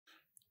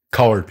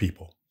Colored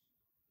people.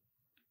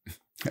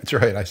 That's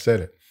right, I said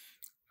it.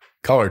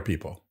 Colored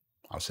people.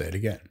 I'll say it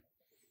again.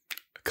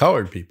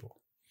 Colored people.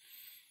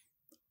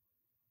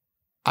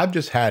 I've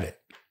just had it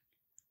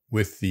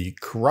with the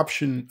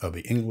corruption of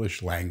the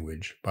English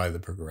language by the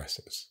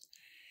progressives.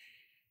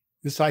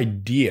 This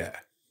idea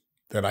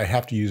that I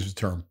have to use the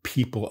term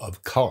people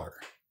of color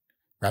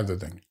rather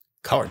than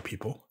colored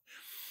people,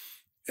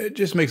 it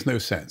just makes no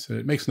sense. And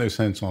it makes no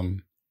sense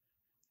on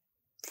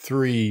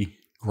three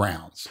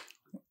grounds.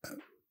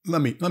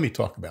 Let me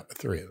talk about the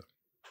three of them.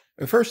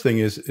 The first thing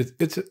is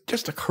it's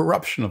just a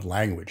corruption of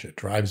language that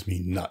drives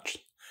me nuts.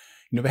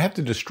 You know, they have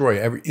to destroy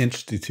every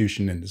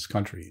institution in this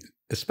country,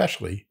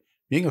 especially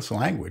the English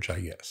language, I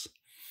guess.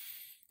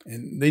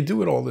 And they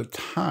do it all the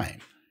time.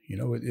 You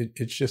know,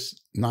 it's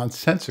just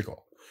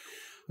nonsensical.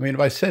 I mean,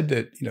 if I said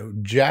that, you know,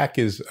 Jack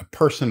is a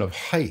person of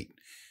height,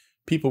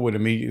 people would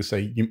immediately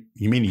say,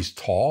 you mean he's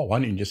tall? Why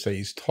don't you just say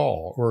he's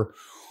tall?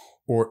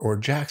 Or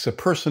Jack's a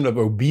person of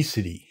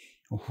obesity.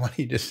 Why don't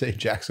you just say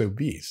Jack's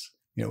obese?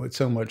 You know, it's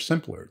so much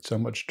simpler. It's so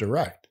much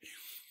direct.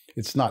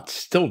 It's not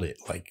stilted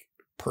like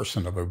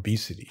person of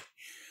obesity.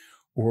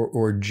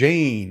 Or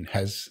Jane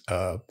has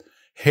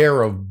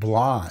hair of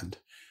blonde.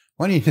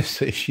 Why don't you just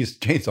say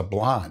Jane's a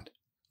blonde?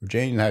 Or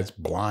Jane has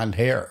blonde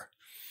hair.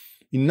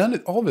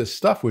 All this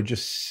stuff would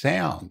just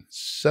sound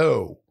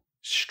so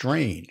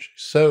strange,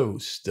 so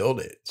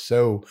stilted,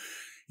 so,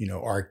 you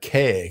know,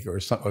 archaic, or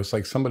something. It's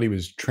like somebody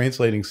was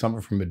translating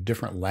something from a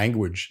different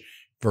language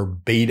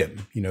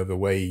verbatim. You know, the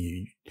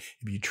way if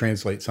you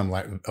translate some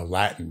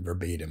Latin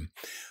verbatim,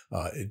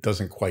 it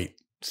doesn't quite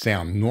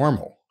sound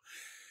normal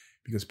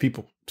because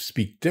people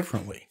speak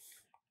differently.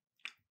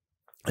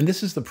 And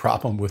this is the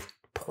problem with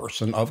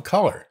person of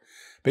color.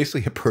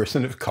 Basically, a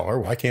person of color.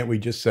 Why can't we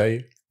just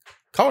say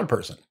colored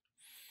person?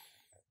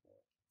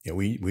 You know,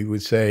 we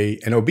would say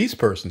an obese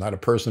person, not a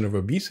person of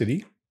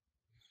obesity.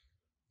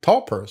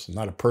 Tall person,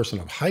 not a person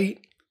of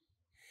height.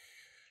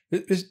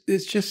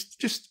 It's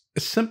just a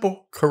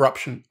simple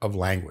corruption of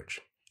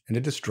language. And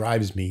it just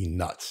drives me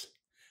nuts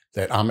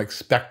that I'm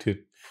expected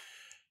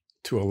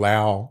to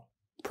allow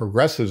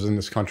progressives in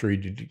this country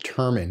to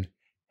determine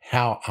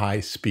how I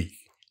speak,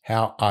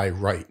 how I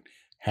write,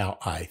 how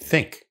I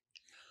think.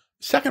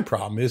 Second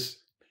problem is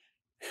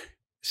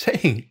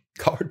saying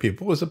colored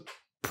people is a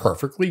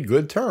perfectly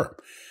good term.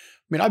 I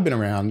mean, I've been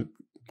around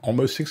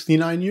almost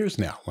 69 years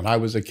now. When I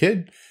was a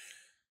kid,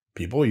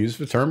 people used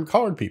the term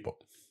colored people.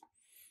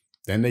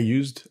 Then they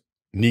used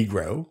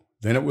Negro.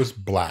 Then it was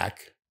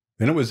black.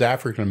 Then it was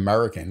African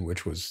American,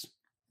 which was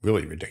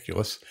really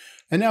ridiculous.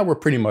 And now we're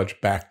pretty much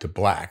back to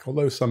black.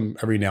 Although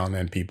every now and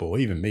then people,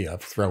 even me,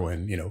 I've thrown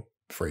in, you know,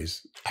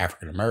 phrase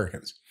African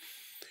Americans.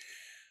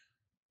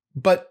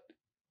 But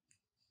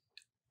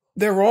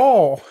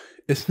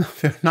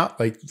it's not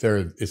like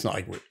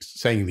we're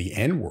saying the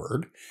N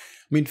word.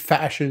 I mean,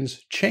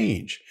 fashions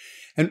change.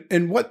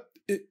 And what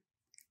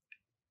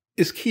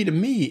is key to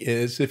me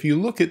is if you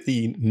look at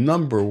the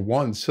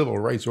 #1 civil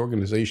rights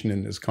organization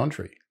in this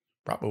country,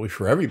 probably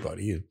for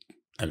everybody,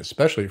 and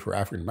especially for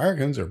African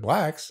Americans or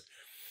blacks,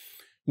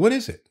 what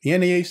is it? The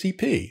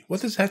NAACP.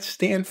 What does that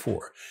stand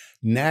for?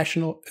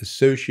 National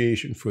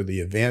Association for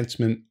the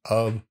Advancement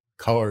of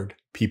Colored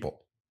People.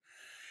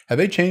 Have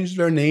they changed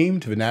their name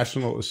to the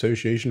National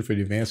Association for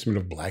the Advancement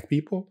of Black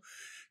People?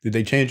 Did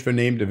they change their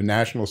name to the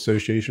National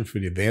Association for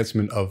the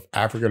Advancement of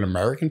African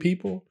American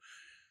People?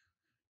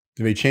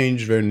 Did they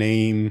change their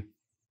name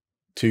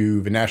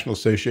to the National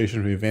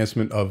Association for the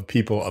Advancement of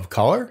People of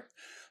Color?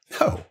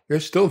 No, they're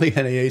still the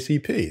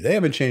NAACP. They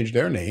haven't changed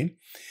their name.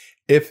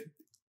 If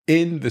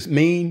in this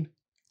main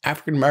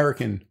African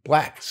American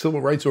Black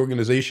civil rights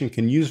organization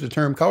can use the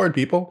term colored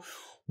people,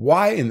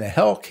 why in the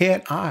hell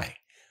can't I?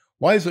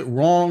 Why is it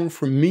wrong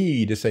for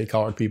me to say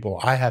colored people?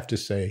 I have to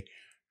say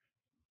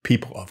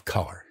people of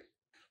color.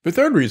 The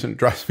third reason it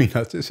drives me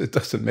nuts is it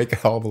doesn't make a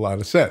hell of a lot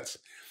of sense.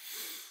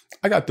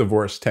 I got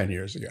divorced 10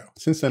 years ago.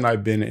 Since then,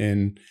 I've been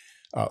in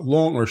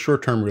long or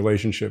short-term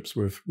relationships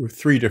with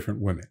 3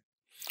 different women.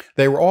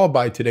 They were all,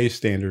 by today's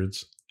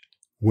standards,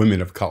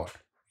 women of color.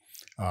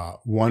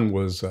 One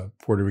was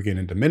Puerto Rican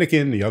and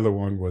Dominican, the other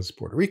one was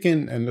Puerto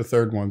Rican, and the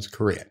third one's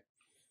Korean.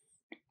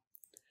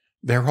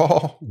 They're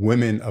all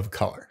women of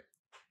color.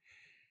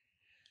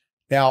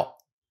 Now,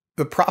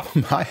 the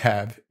problem I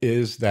have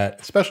is that,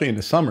 especially in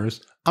the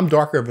summers, I'm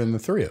darker than the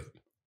 3 of them.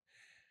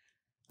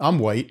 I'm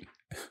white.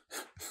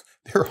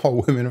 They're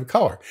all women of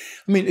color.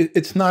 I mean,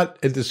 it's not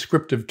a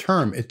descriptive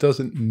term. It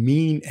doesn't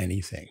mean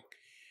anything.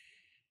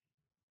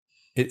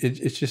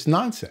 It's just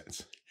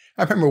nonsense.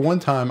 I remember one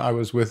time I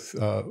was with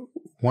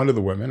one of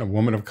the women, a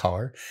woman of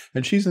color,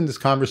 and she's in this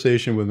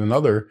conversation with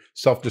another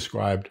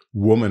self-described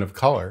woman of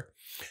color.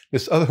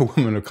 This other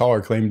woman of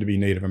color claimed to be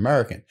Native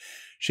American.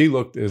 She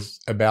looked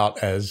about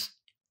as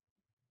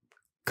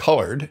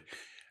colored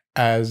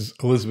as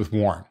Elizabeth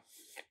Warren.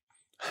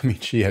 I mean,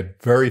 she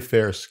had very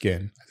fair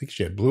skin. I think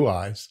she had blue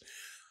eyes.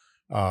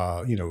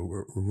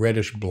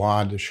 reddish,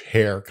 blondish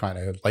hair, kind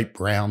of light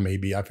brown,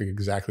 maybe. I forget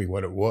exactly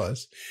what it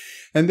was.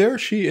 And there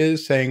she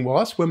is saying, well,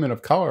 us women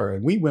of color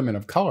and we women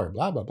of color,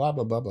 blah, blah, blah,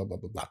 blah, blah, blah, blah,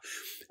 blah, blah.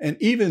 And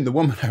even the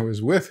woman I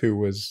was with, who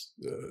was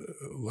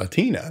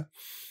Latina,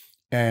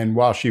 and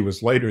while she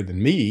was lighter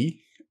than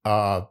me,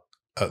 at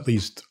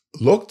least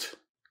looked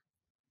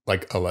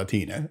like a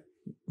Latina,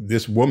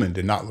 this woman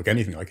did not look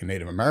anything like a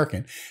Native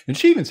American. And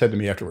she even said to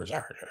me afterwards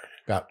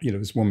about,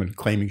 this woman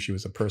claiming she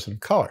was a person of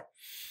color.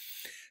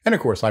 And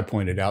of course, I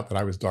pointed out that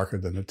I was darker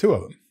than the two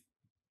of them,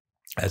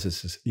 as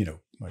is,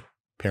 my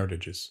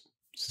parentage is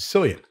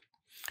Sicilian.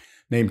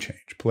 Name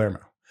change, Palermo.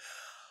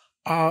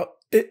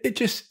 It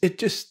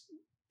just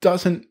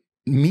doesn't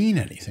mean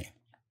anything.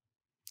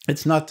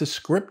 It's not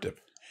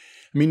descriptive.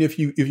 I mean, if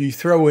you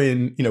throw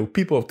in,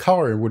 people of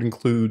color would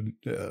include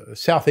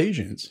South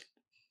Asians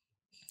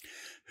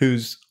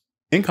whose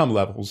income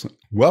levels,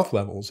 wealth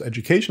levels,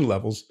 education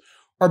levels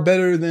are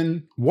better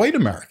than white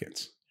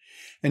Americans.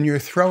 And you're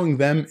throwing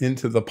them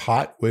into the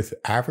pot with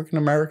African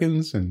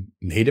Americans and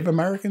Native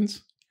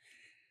Americans.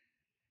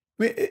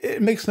 I mean,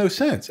 it makes no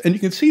sense. And you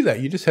can see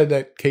that. You just had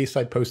that case.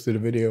 I posted a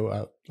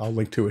video, I'll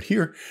link to it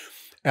here,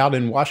 out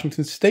in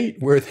Washington State,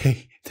 where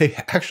they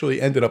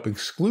actually ended up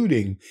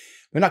excluding,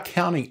 they're not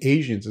counting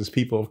Asians as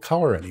people of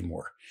color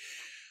anymore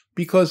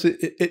because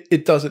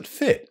it doesn't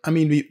fit. I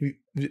mean,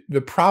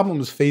 the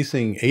problems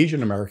facing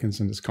Asian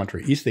Americans in this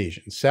country, East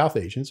Asians, South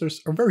Asians,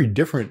 are very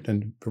different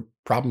than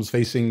problems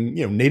facing,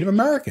 Native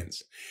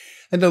Americans.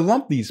 And to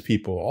lump these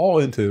people all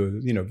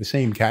into, the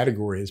same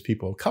category as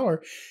people of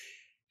color,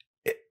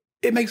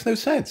 it makes no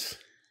sense.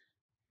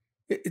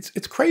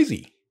 It's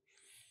crazy.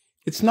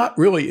 It's not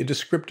really a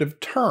descriptive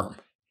term.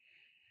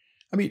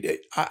 I mean,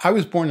 I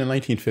was born in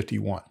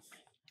 1951.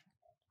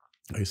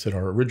 Like I said,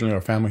 originally our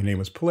family name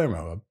was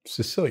Palermo, a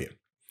Sicilian.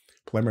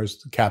 Palermo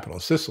is the capital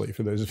of Sicily,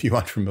 for those of you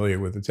unfamiliar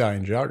with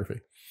Italian geography.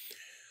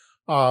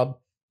 In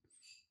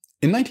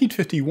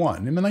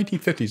 1951, in the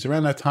 1950s,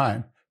 around that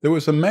time, there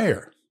was a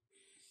mayor,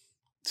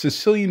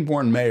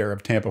 Sicilian-born mayor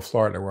of Tampa,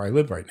 Florida, where I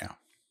live right now.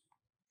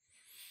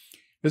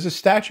 There's a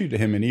statue to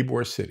him in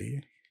Ybor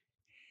City.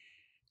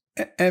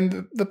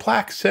 And the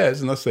plaque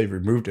says, unless they've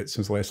removed it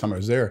since the last time I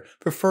was there,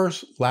 the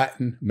first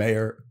Latin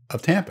mayor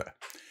of Tampa.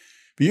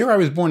 The year I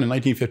was born in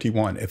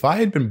 1951, if I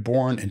had been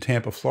born in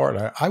Tampa,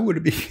 Florida, I would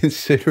have been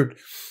considered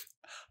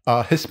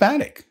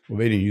Hispanic. Well,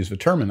 they didn't use the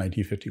term in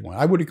 1951.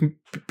 I would have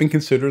been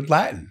considered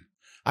Latin.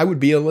 I would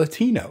be a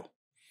Latino.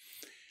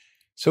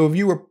 So if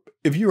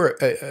you were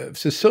a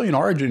Sicilian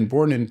origin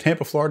born in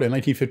Tampa, Florida in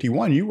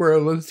 1951, you were a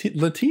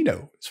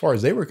Latino as far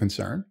as they were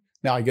concerned.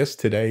 Now, I guess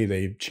today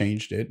they've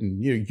changed it,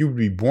 and you would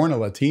be born a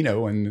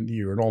Latino and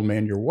you're an old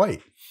man, you're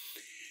white.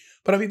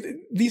 But I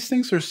mean, these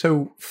things are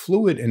so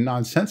fluid and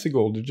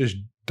nonsensical to just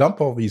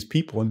dump all these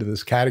people into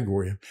this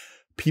category of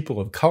people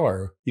of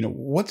color.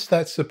 What's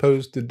that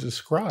supposed to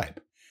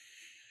describe?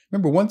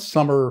 Remember one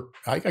summer,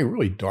 I got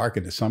really dark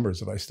in the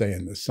summers if I stay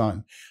in the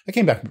sun. I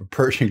came back from the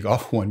Persian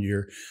Gulf one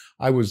year.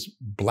 I was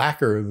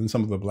blacker than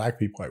some of the black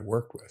people I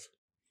worked with.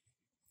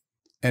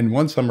 And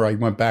one summer I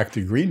went back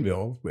to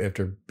Greenville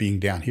after being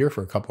down here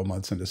for a couple of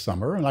months in the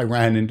summer, and I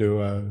ran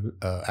into a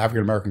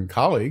African-American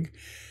colleague,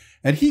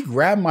 and he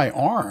grabbed my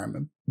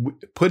arm,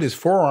 put his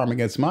forearm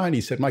against mine.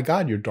 He said, "My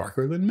God, you're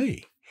darker than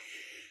me."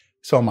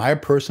 So am I a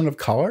person of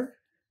color?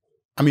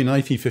 I mean, in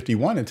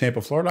 1951 in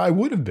Tampa, Florida, I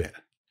would have been,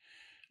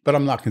 but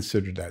I'm not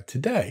considered that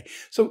today.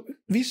 So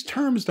these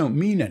terms don't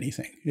mean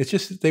anything. It's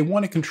just that they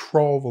want to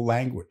control the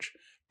language,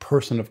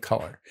 person of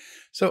color.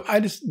 So I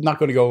just not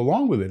going to go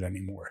along with it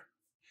anymore.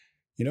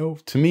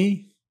 To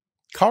me,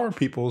 colored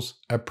people's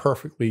a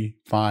perfectly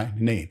fine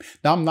name.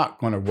 Now, I'm not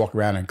going to walk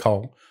around and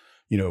call,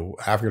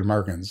 African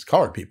Americans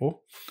colored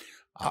people.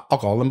 I'll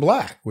call them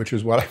black, which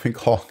is what I've been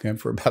calling them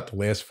for about the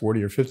last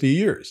 40 or 50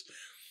 years.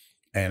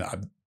 And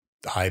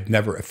I've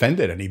never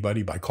offended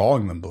anybody by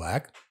calling them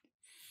black.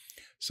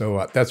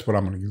 So that's what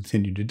I'm going to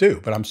continue to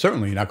do. But I'm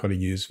certainly not going to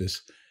use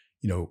this,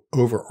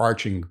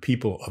 overarching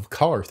people of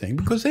color thing,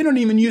 because they don't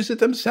even use it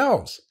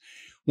themselves.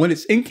 When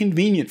it's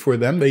inconvenient for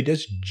them, they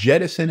just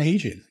jettison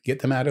Asian, get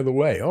them out of the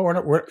way. Oh,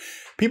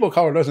 people of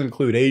color doesn't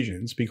include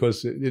Asians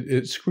because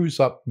it screws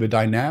up the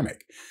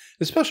dynamic.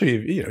 Especially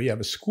if you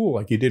have a school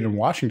like you did in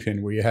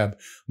Washington where you have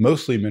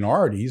mostly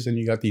minorities and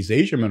you got these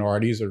Asian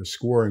minorities that are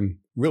scoring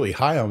really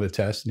high on the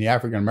test, and the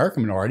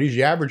African-American minorities,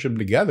 you average them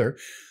together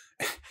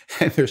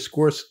and their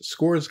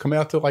scores come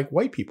out to like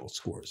white people's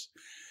scores.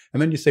 And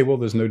then you say, well,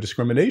 there's no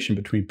discrimination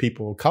between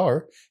people of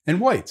color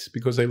and whites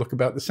because they look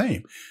about the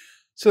same.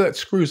 So that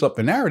screws up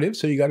the narrative.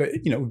 So you got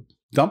to,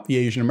 dump the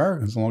Asian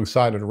Americans along the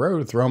side of the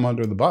road, throw them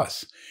under the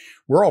bus.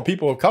 We're all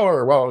people of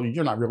color. Well,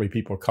 you're not really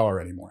people of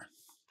color anymore.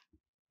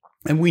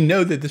 And we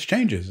know that this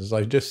changes, as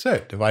I just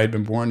said. If I had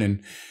been born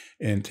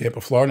in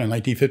Tampa, Florida in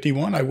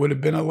 1951, I would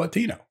have been a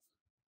Latino.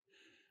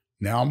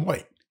 Now I'm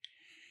white.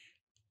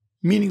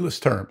 Meaningless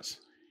terms.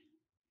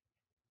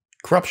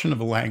 Corruption of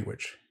the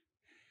language.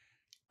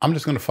 I'm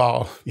just going to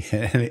follow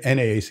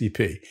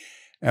NAACP.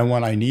 And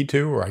when I need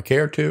to, or I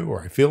care to,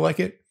 or I feel like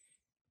it,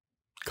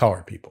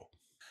 colored people.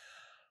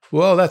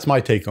 Well, that's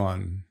my take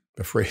on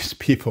the phrase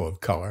people of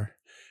color.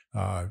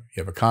 If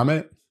you have a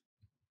comment,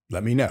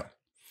 let me know.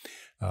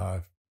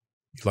 If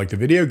you like the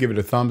video, give it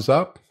a thumbs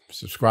up.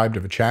 Subscribe to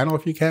the channel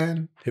if you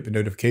can. Hit the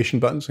notification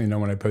button so you know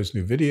when I post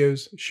new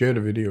videos. Share the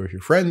video with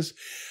your friends.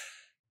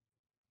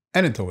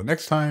 And until the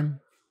next time,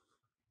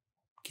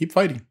 keep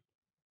fighting.